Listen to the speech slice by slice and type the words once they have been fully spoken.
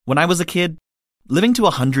When I was a kid, living to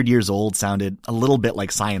 100 years old sounded a little bit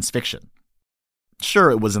like science fiction. Sure,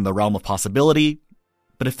 it was in the realm of possibility,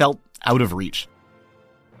 but it felt out of reach.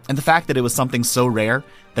 And the fact that it was something so rare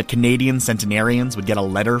that Canadian centenarians would get a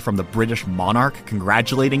letter from the British monarch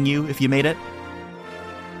congratulating you if you made it,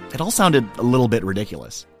 it all sounded a little bit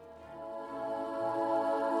ridiculous.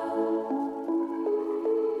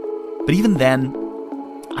 But even then,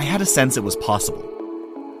 I had a sense it was possible.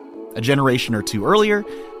 A generation or two earlier,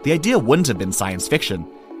 the idea wouldn't have been science fiction.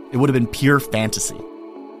 It would have been pure fantasy.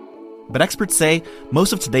 But experts say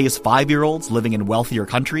most of today's 5-year-olds living in wealthier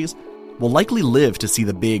countries will likely live to see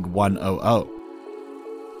the big 100.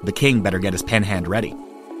 The king better get his pen hand ready.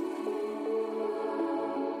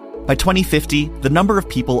 By 2050, the number of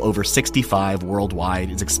people over 65 worldwide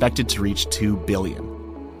is expected to reach 2 billion.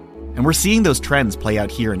 And we're seeing those trends play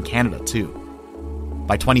out here in Canada too.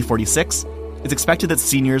 By 2046, it's expected that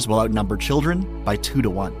seniors will outnumber children by 2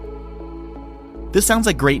 to 1. This sounds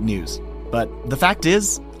like great news, but the fact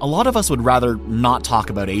is, a lot of us would rather not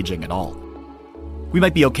talk about aging at all. We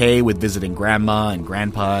might be okay with visiting grandma and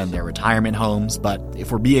grandpa in their retirement homes, but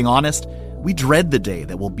if we're being honest, we dread the day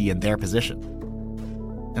that we'll be in their position.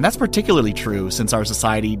 And that's particularly true since our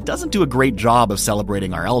society doesn't do a great job of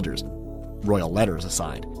celebrating our elders, royal letters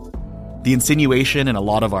aside. The insinuation in a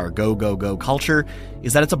lot of our go, go, go culture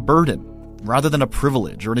is that it's a burden, rather than a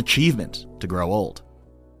privilege or an achievement to grow old.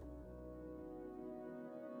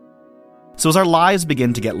 So as our lives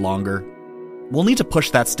begin to get longer, we'll need to push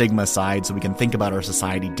that stigma aside so we can think about our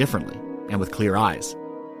society differently and with clear eyes.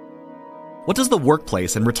 What does the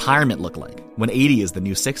workplace and retirement look like when 80 is the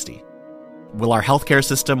new 60? Will our healthcare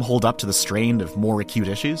system hold up to the strain of more acute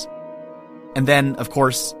issues? And then, of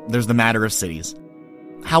course, there's the matter of cities.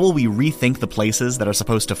 How will we rethink the places that are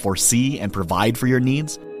supposed to foresee and provide for your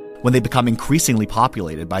needs when they become increasingly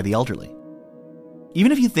populated by the elderly?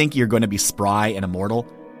 Even if you think you're going to be spry and immortal,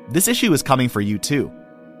 this issue is coming for you too.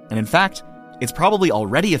 And in fact, it's probably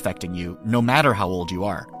already affecting you no matter how old you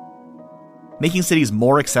are. Making cities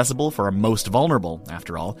more accessible for our most vulnerable,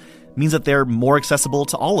 after all, means that they're more accessible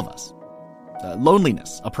to all of us.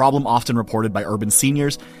 Loneliness, a problem often reported by urban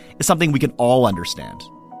seniors, is something we can all understand.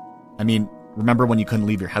 I mean, remember when you couldn't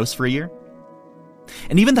leave your house for a year?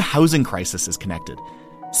 And even the housing crisis is connected.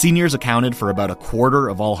 Seniors accounted for about a quarter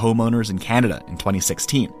of all homeowners in Canada in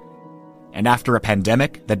 2016. And after a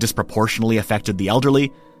pandemic that disproportionately affected the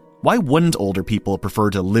elderly, why wouldn't older people prefer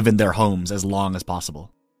to live in their homes as long as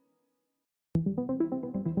possible?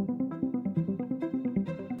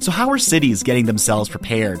 So how are cities getting themselves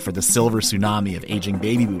prepared for the silver tsunami of aging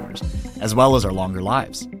baby boomers, as well as our longer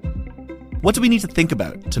lives? What do we need to think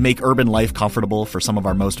about to make urban life comfortable for some of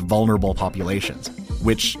our most vulnerable populations,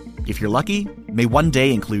 which, if you're lucky, may one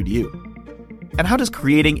day include you? And how does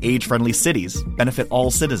creating age-friendly cities benefit all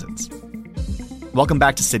citizens? Welcome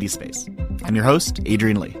back to City Space. I'm your host,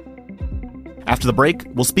 Adrian Lee. After the break,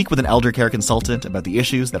 we'll speak with an elder care consultant about the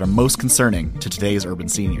issues that are most concerning to today's urban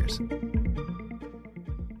seniors.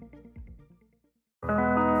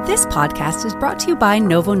 This podcast is brought to you by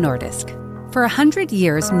Novo Nordisk. For 100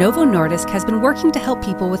 years, Novo Nordisk has been working to help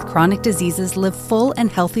people with chronic diseases live full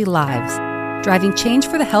and healthy lives, driving change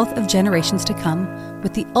for the health of generations to come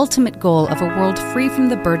with the ultimate goal of a world free from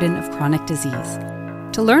the burden of chronic disease.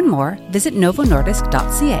 To learn more, visit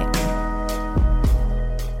novonordisk.ca.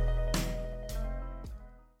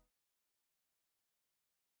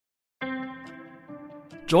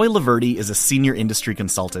 Joy Laverty is a senior industry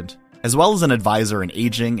consultant, as well as an advisor in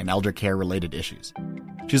aging and elder care related issues.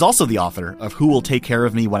 She's also the author of Who Will Take Care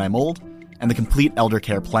of Me When I'm Old and The Complete Elder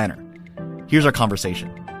Care Planner. Here's our conversation.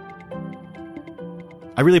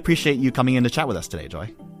 I really appreciate you coming in to chat with us today,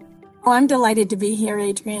 Joy. Oh, I'm delighted to be here,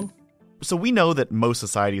 Adrian. So we know that most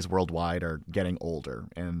societies worldwide are getting older,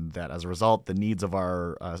 and that as a result, the needs of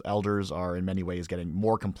our elders are in many ways getting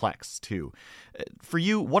more complex too. For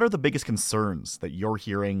you, what are the biggest concerns that you're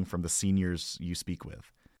hearing from the seniors you speak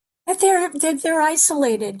with? That they're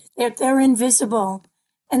isolated, they're invisible,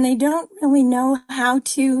 and they don't really know how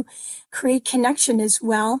to create connection as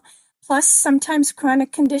well. Plus, sometimes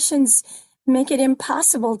chronic conditions make it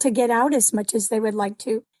impossible to get out as much as they would like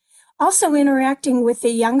to. Also, interacting with the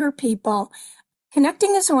younger people,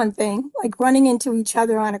 connecting is one thing, like running into each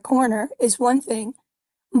other on a corner is one thing,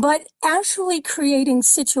 but actually creating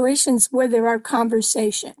situations where there are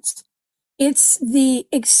conversations. It's the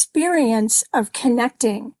experience of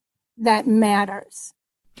connecting that matters.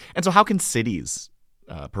 And so how can cities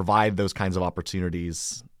provide those kinds of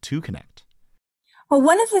opportunities to connect? Well,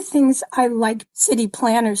 one of the things I like city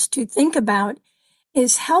planners to think about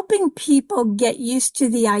is helping people get used to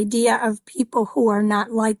the idea of people who are not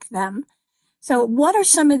like them. So what are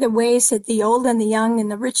some of the ways that the old and the young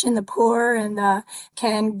and the rich and the poor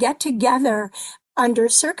can get together under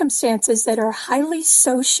circumstances that are highly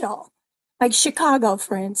social? Like Chicago,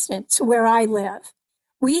 for instance, where I live.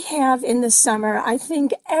 We have in the summer, I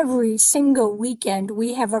think every single weekend,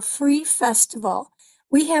 we have a free festival.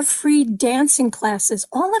 We have free dancing classes.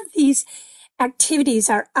 All of these activities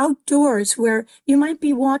are outdoors where you might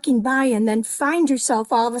be walking by and then find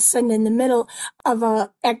yourself all of a sudden in the middle of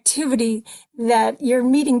a activity that you're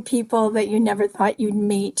meeting people that you never thought you'd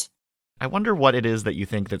meet. I wonder what it is that you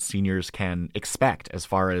think that seniors can expect as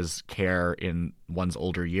far as care in one's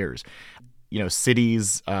older years.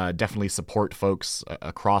 Cities definitely support folks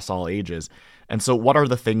across all ages. And so what are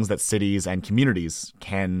the things that cities and communities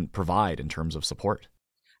can provide in terms of support?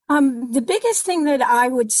 The biggest thing that I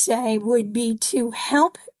would say would be to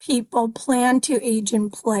help people plan to age in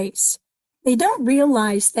place. They don't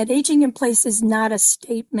realize that aging in place is not a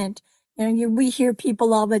statement. We hear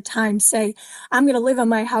people all the time say, I'm going to live in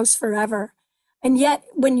my house forever. And yet,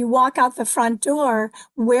 when you walk out the front door,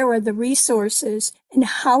 where are the resources and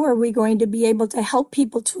how are we going to be able to help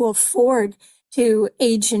people to afford to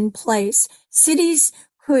age in place? Cities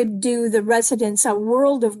could do the residents a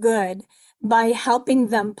world of good by helping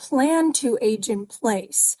them plan to age in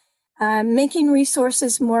place, making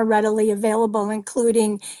resources more readily available,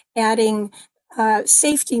 including adding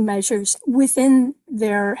safety measures within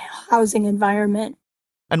their housing environment.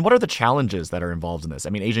 And what are the challenges that are involved in this? I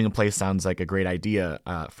mean, aging in place sounds like a great idea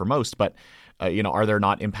for most, but are there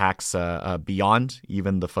not impacts beyond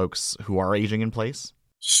even the folks who are aging in place?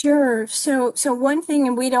 Sure. So one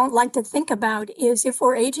thing we don't like to think about is if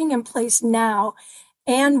we're aging in place now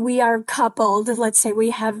and we are coupled, let's say we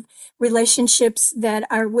have relationships that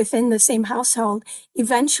are within the same household,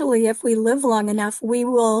 eventually, if we live long enough, we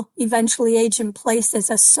will eventually age in place as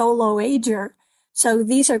a solo ager. So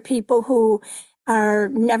these are people who are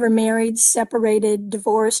never married, separated,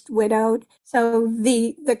 divorced, widowed. So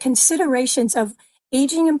the considerations of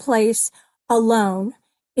aging in place alone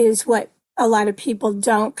is what a lot of people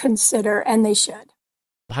don't consider, and they should.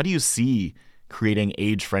 How do you see creating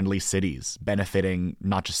age-friendly cities benefiting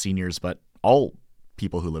not just seniors, but all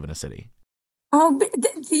people who live in a city? Oh,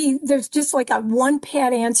 there's just like a one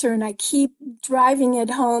pat answer, and I keep driving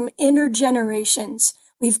it home. Intergenerations.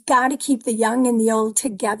 We've got to keep the young and the old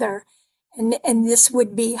together. And this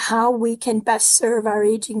would be how we can best serve our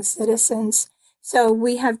aging citizens. So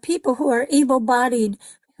we have people who are able-bodied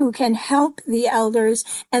who can help the elders.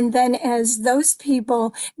 And then as those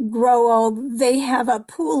people grow old, they have a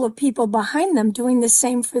pool of people behind them doing the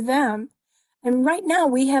same for them. And right now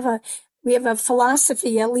we have a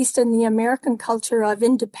philosophy, at least in the American culture, of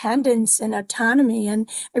independence and autonomy. And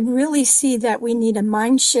I really see that we need a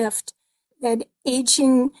mind shift, that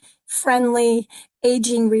aging friendly,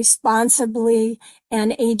 aging responsibly,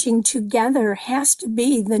 and aging together has to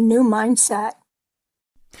be the new mindset.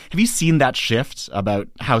 Have you seen that shift about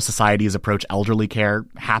how societies approach elderly care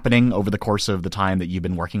happening over the course of the time that you've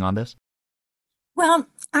been working on this? Well,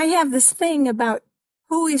 I have this thing about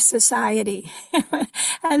who is society?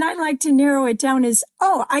 And I like to narrow it down as,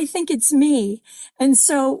 I think it's me. And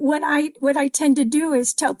so what I tend to do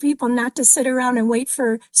is tell people not to sit around and wait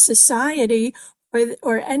for society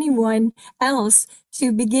or anyone else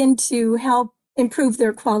to begin to help improve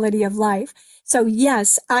their quality of life. So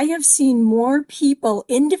yes, I have seen more people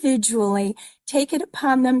individually take it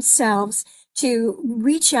upon themselves to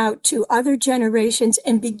reach out to other generations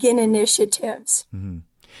and begin initiatives. Mm-hmm.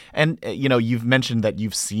 And, you've mentioned that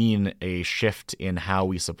you've seen a shift in how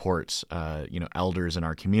we support, elders in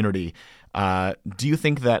our community. Do you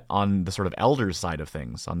think that on the sort of elders side of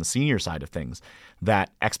things, on the senior side of things,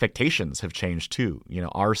 that expectations have changed too?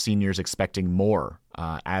 Are seniors expecting more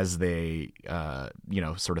as they,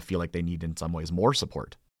 sort of feel like they need in some ways more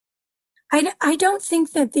support? I don't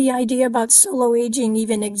think that the idea about solo aging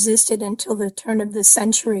even existed until the turn of the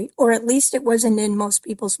century, or at least it wasn't in most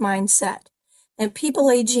people's mindset. And people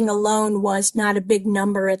aging alone was not a big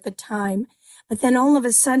number at the time. But then all of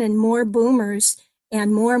a sudden, more boomers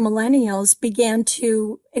and more millennials began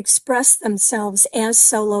to express themselves as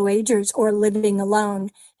solo agers or living alone.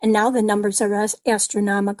 And now the numbers are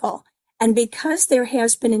astronomical. And because there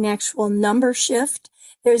has been an actual number shift,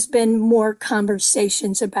 there's been more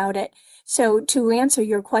conversations about it. So to answer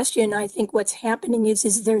your question, I think what's happening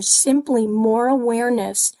is there's simply more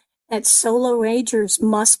awareness that solo agers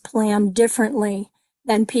must plan differently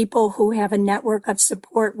than people who have a network of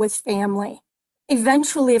support with family.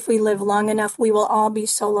 Eventually, if we live long enough, we will all be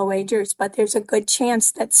solo agers, but there's a good chance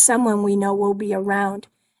that someone we know will be around.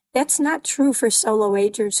 That's not true for solo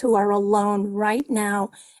agers who are alone right now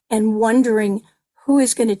and wondering who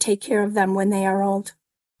is going to take care of them when they are old?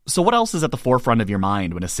 So what else is at the forefront of your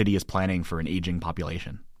mind when a city is planning for an aging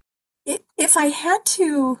population? If I had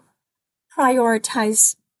to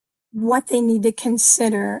prioritize what they need to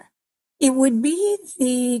consider, it would be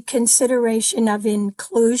the consideration of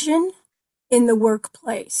inclusion in the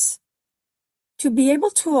workplace. To be able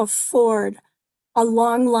to afford a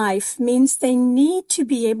long life means they need to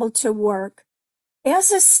be able to work.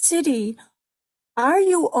 As a city, are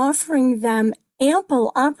you offering them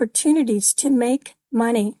ample opportunities to make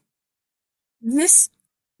money? This,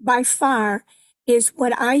 by far, is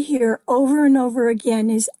what I hear over and over again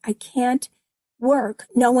is, I can't work.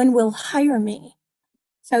 No one will hire me.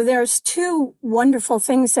 So there's two wonderful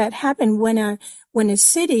things that happen when a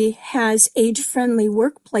city has age-friendly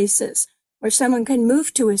workplaces where someone can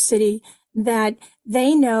move to a city that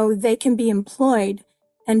they know they can be employed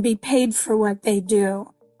and be paid for what they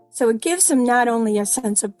do. So it gives them not only a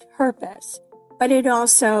sense of purpose, but it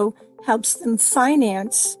also helps them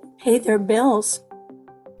pay their bills.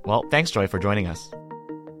 Well, thanks, Joy, for joining us.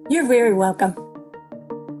 You're very welcome.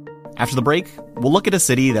 After the break, we'll look at a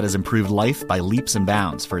city that has improved life by leaps and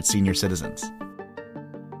bounds for its senior citizens.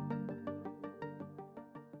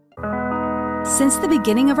 Since the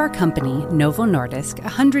beginning of our company, Novo Nordisk,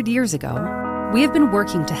 100 years ago, we have been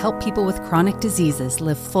working to help people with chronic diseases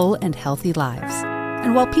live full and healthy lives.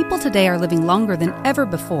 And while people today are living longer than ever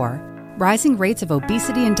before, rising rates of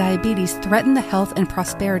obesity and diabetes threaten the health and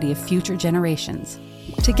prosperity of future generations.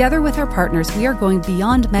 Together with our partners, we are going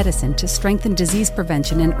beyond medicine to strengthen disease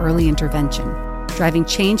prevention and early intervention, driving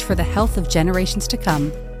change for the health of generations to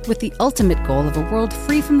come, with the ultimate goal of a world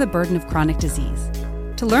free from the burden of chronic disease.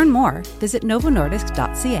 To learn more, visit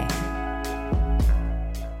novonordisk.ca.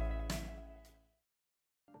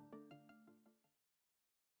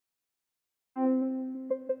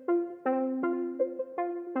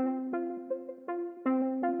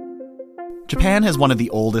 Japan has one of the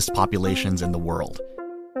oldest populations in the world.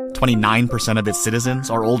 29% of its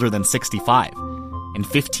citizens are older than 65, and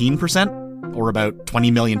 15%, or about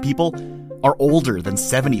 20 million people, are older than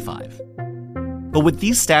 75. But what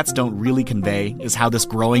these stats don't really convey is how this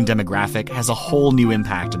growing demographic has a whole new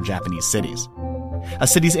impact on Japanese cities. A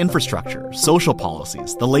city's infrastructure, social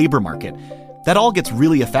policies, the labor market, that all gets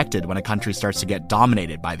really affected when a country starts to get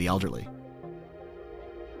dominated by the elderly.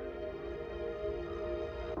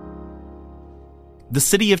 The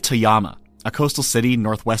city of Toyama, a coastal city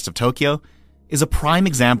northwest of Tokyo, is a prime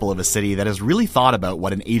example of a city that has really thought about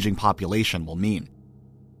what an aging population will mean.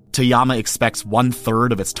 Toyama expects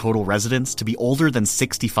 1/3 of its total residents to be older than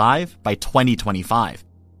 65 by 2025.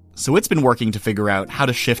 So it's been working to figure out how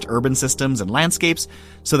to shift urban systems and landscapes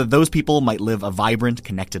so that those people might live a vibrant,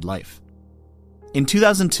 connected life. In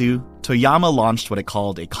 2002, Toyama launched what it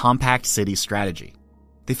called a compact city strategy.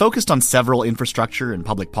 They focused on several infrastructure and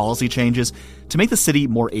public policy changes to make the city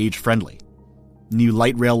more age-friendly. New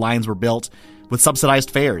light rail lines were built, with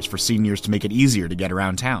subsidized fares for seniors to make it easier to get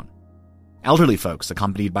around town. Elderly folks,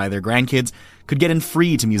 accompanied by their grandkids, could get in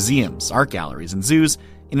free to museums, art galleries, and zoos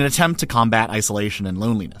in an attempt to combat isolation and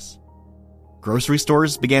loneliness. Grocery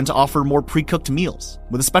stores began to offer more pre-cooked meals,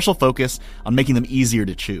 with a special focus on making them easier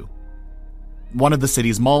to chew. One of the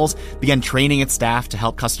city's malls began training its staff to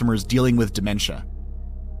help customers dealing with dementia.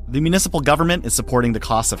 The municipal government is supporting the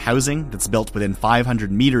cost of housing that's built within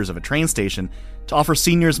 500 meters of a train station to offer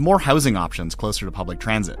seniors more housing options closer to public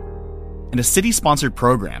transit. And a city-sponsored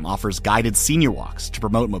program offers guided senior walks to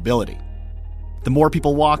promote mobility. The more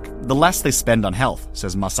people walk, the less they spend on health,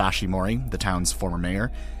 says Masashi Mori, the town's former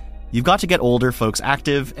mayor. You've got to get older folks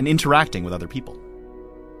active and interacting with other people.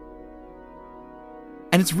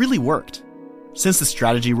 And it's really worked. Since the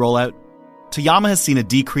strategy rollout, Toyama has seen a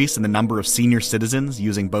decrease in the number of senior citizens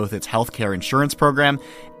using both its healthcare insurance program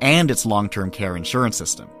and its long-term care insurance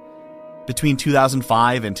system. Between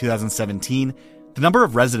 2005 and 2017, the number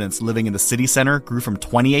of residents living in the city center grew from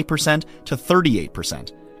 28% to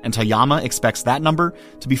 38%, and Toyama expects that number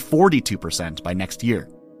to be 42% by next year.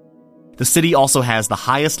 The city also has the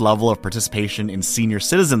highest level of participation in senior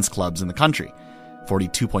citizens clubs in the country,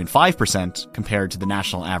 42.5% compared to the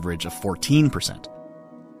national average of 14%.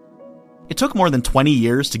 It took more than 20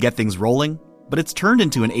 years to get things rolling, but it's turned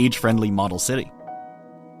into an age-friendly model city.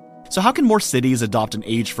 So how can more cities adopt an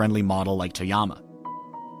age-friendly model like Toyama?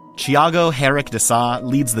 Thiago Henrique de Sá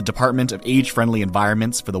leads the Department of Age-Friendly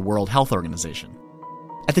Environments for the World Health Organization.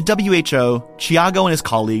 At the WHO, Thiago and his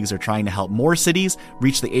colleagues are trying to help more cities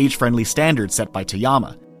reach the age-friendly standards set by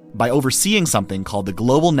Toyama by overseeing something called the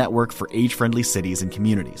Global Network for Age-Friendly Cities and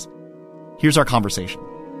Communities. Here's our conversation.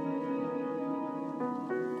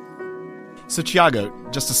 So,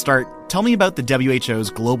 Thiago, just to start, tell me about the WHO's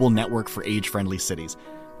Global Network for Age-Friendly Cities.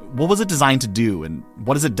 What was it designed to do, and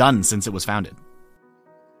what has it done since it was founded?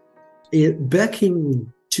 Back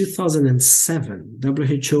in 2007,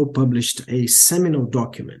 WHO published a seminal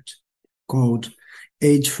document called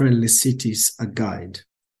Age-Friendly Cities, a Guide,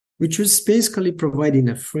 which was basically providing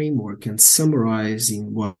a framework and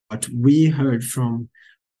summarizing what we heard from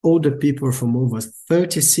older people from over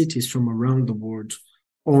 30 cities from around the world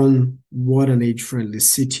on what an age-friendly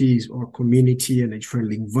city or community, an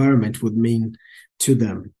age-friendly environment would mean to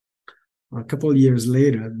them. A couple of years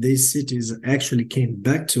later, these cities actually came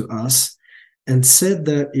back to us and said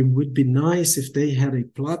that it would be nice if they had a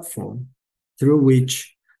platform through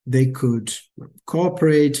which they could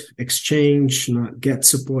cooperate, exchange, get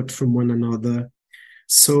support from one another.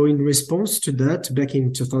 So in response to that, back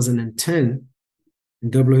in 2010,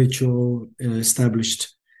 WHO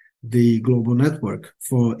established the Global Network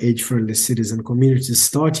for Age-Friendly Cities and Communities,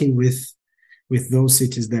 starting with those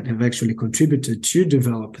cities that have actually contributed to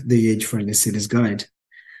develop the Age-Friendly Cities Guide,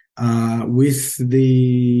 with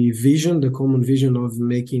the vision, the common vision of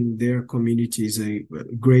making their communities a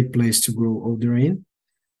great place to grow older in,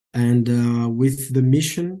 and with the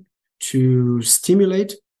mission to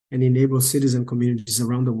stimulate and enable cities and communities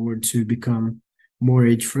around the world to become more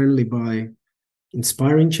age-friendly by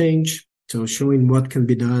inspiring change, so showing what can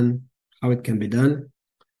be done, how it can be done,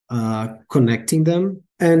 connecting them,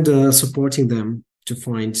 and supporting them to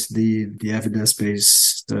find the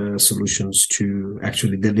evidence-based solutions to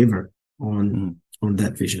actually deliver on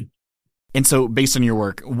that vision. And so, based on your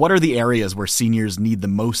work, what are the areas where seniors need the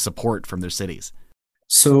most support from their cities?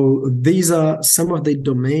 So these are some of the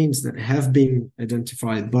domains that have been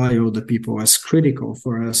identified by older people as critical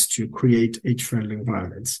for us to create age-friendly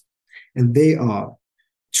environments. And they are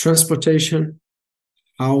transportation,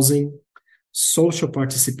 housing, social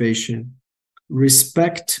participation,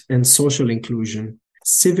 respect and social inclusion,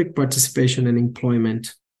 civic participation and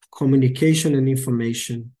employment, communication and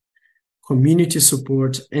information, community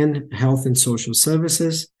support and health and social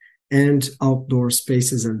services, and outdoor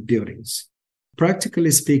spaces and buildings.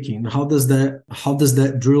 Practically speaking, how does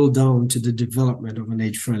that drill down to the development of an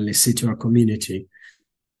age-friendly city or community?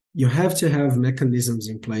 You have to have mechanisms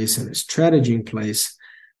in place and a strategy in place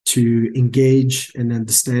to engage and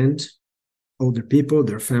understand older people,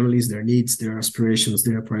 their families, their needs, their aspirations,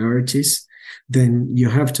 their priorities. Then you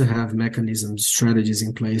have to have mechanisms, strategies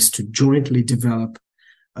in place to jointly develop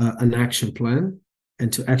an action plan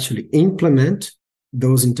and to actually implement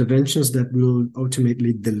those interventions that will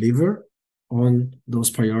ultimately deliver on those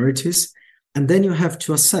priorities. And then you have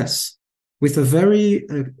to assess with a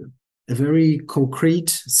very concrete,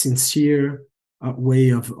 sincere way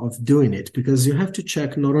of doing it, because you have to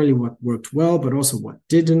check not only what worked well, but also what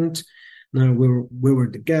didn't. Now, where were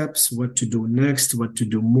the gaps, what to do next, what to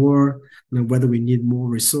do more, whether we need more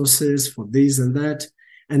resources for this and that.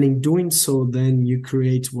 And in doing so, then you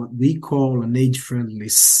create what we call an age-friendly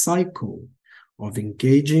cycle of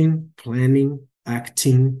engaging, planning,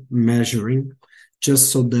 acting, measuring,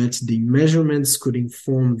 just so that the measurements could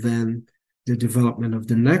inform then the development of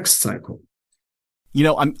the next cycle. You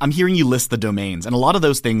know, I'm hearing you list the domains, and a lot of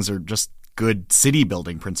those things are just good city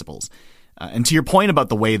building principles. And to your point about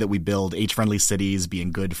the way that we build age-friendly cities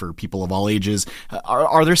being good for people of all ages,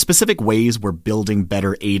 are there specific ways where building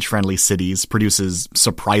better age-friendly cities produces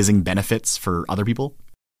surprising benefits for other people?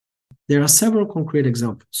 There are several concrete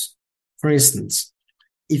examples. For instance,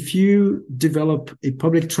 if you develop a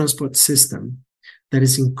public transport system that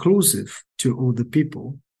is inclusive to older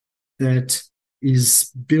people, that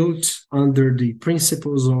is built under the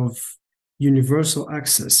principles of universal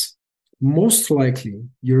access, most likely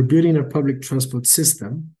you're building a public transport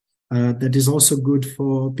system that is also good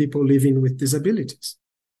for people living with disabilities,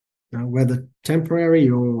 whether temporary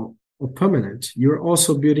or permanent. You're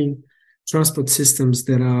also building transport systems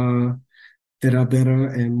that are better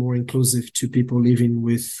and more inclusive to people living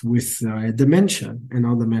with dementia and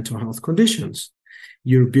other mental health conditions.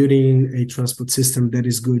 You're building a transport system that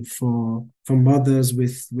is good for mothers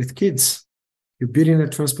with kids. You're building a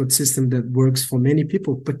transport system that works for many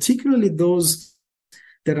people, particularly those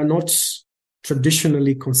that are not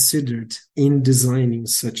traditionally considered in designing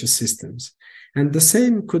such systems. And the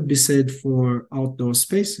same could be said for outdoor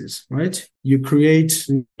spaces, right? You create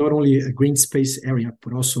not only a green space area,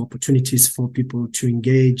 but also opportunities for people to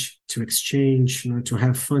engage, to exchange, to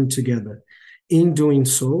have fun together. In doing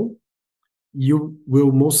so, you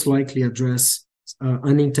will most likely address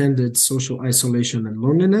unintended social isolation and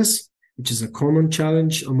loneliness, which is a common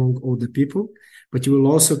challenge among older people, but you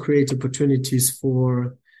will also create opportunities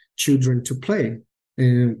for children to play.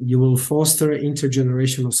 You will foster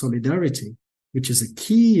intergenerational solidarity which is a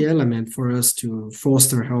key element for us to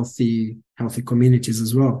foster healthy communities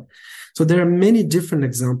as well. So there are many different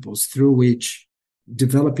examples through which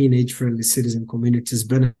developing age-friendly cities and communities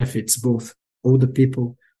benefits both older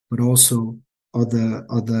people, but also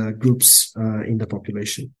other groups in the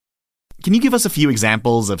population. Can you give us a few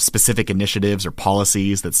examples of specific initiatives or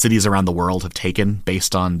policies that cities around the world have taken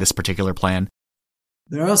based on this particular plan?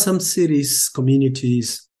 There are some cities,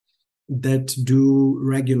 communities that do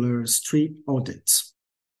regular street audits.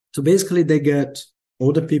 So basically they get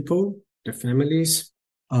older people, their families,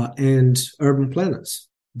 and urban planners,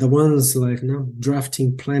 the ones like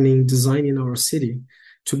drafting, planning, designing our city,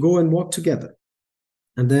 to go and walk together.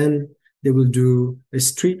 And then they will do a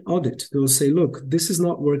street audit. They will say, look, this is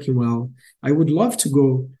not working well. I would love to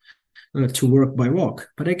go to work by walk,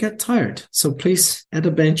 but I get tired. So please add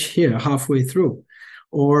a bench here halfway through,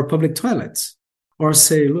 or public toilets. Or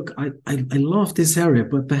say, look, I love this area,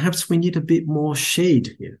 but perhaps we need a bit more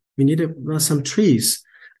shade here. We need some trees.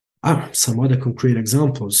 Some other concrete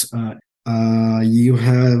examples. You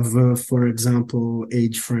have, for example,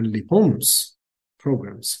 age-friendly homes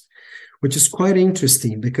programs, which is quite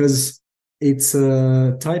interesting because it's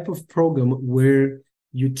a type of program where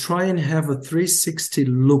you try and have a 360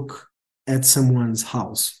 look at someone's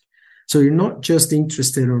house. So you're not just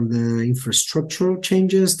interested on the infrastructural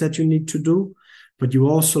changes that you need to do, but you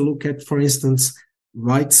also look at, for instance,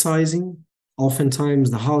 right sizing.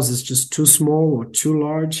 Oftentimes the house is just too small or too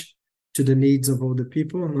large to the needs of older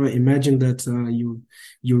people. Imagine that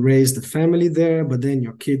you raised a family there, but then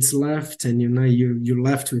your kids left, and you're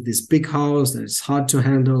left with this big house that is hard to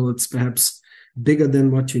handle. It's perhaps bigger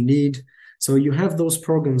than what you need. So you have those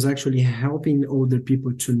programs actually helping older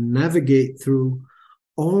people to navigate through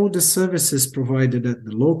all the services provided at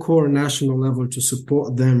the local or national level to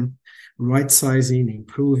support them, right sizing,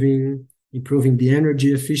 improving the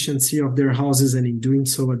energy efficiency of their houses, and in doing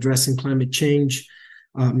so addressing climate change,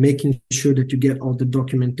 making sure that you get all the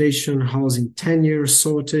documentation, housing tenure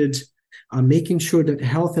sorted, making sure that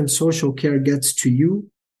health and social care gets to you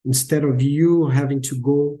instead of you having to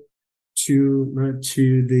go to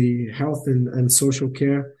the health and social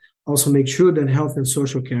care. Also make sure that health and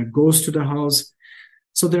social care goes to the house.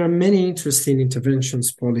 So there are many interesting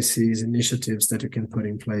interventions, policies, initiatives that you can put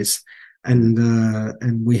in place.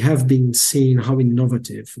 And we have been seeing how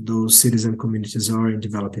innovative those cities and communities are in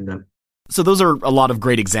developing them. So those are a lot of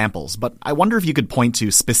great examples, but I wonder if you could point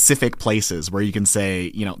to specific places where you can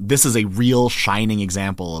say, this is a real shining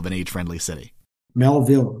example of an age-friendly city.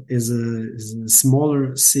 Melville is a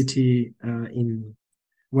smaller city in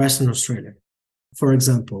Western Australia. For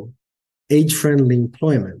example, age-friendly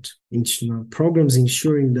employment, programs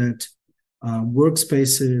ensuring that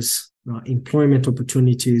workspaces, employment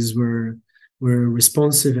opportunities were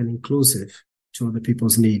responsive and inclusive to other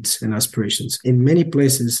people's needs and aspirations. In many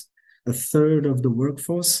places, a third of the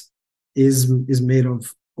workforce is made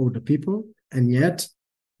of older people, and yet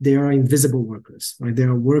they are invisible workers. Right? They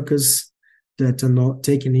are workers that are not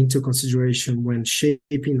taken into consideration when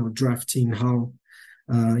shaping or drafting how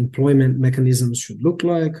employment mechanisms should look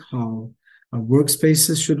like, how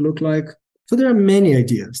workspaces should look like. So there are many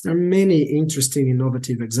ideas. There are many interesting,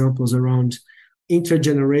 innovative examples around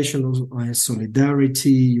intergenerational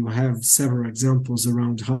solidarity. You have several examples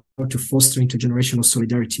around how to foster intergenerational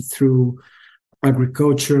solidarity through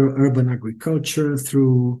agriculture, urban agriculture,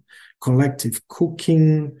 through collective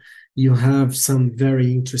cooking. You have some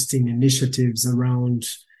very interesting initiatives around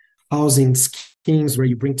housing schemes where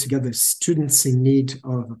you bring together students in need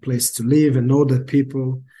of a place to live and older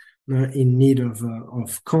people in need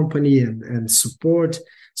of company and support.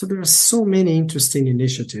 So there are so many interesting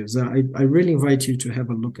initiatives. I really invite you to have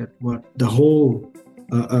a look at what the whole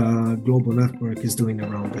global network is doing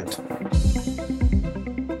around it.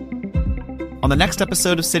 On the next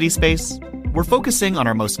episode of City Space, we're focusing on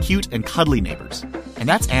our most cute and cuddly neighbors, and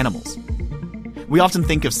that's animals. We often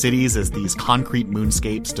think of cities as these concrete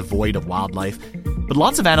moonscapes devoid of wildlife, but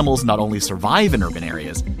lots of animals not only survive in urban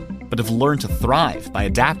areas, but have learned to thrive by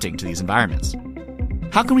adapting to these environments.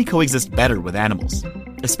 How can we coexist better with animals,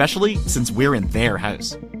 especially since we're in their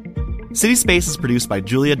house? City Space is produced by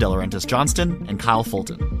Julia De Laurentiis Johnston and Kyle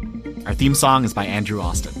Fulton. Our theme song is by Andrew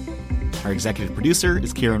Austin. Our executive producer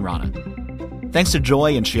is Kieran Rana. Thanks to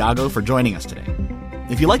Joy and Chiago for joining us today.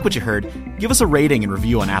 If you like what you heard, give us a rating and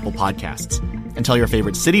review on Apple Podcasts, and tell your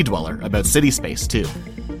favorite city dweller about City Space too.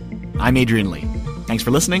 I'm Adrian Lee. Thanks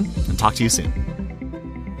for listening, and talk to you soon.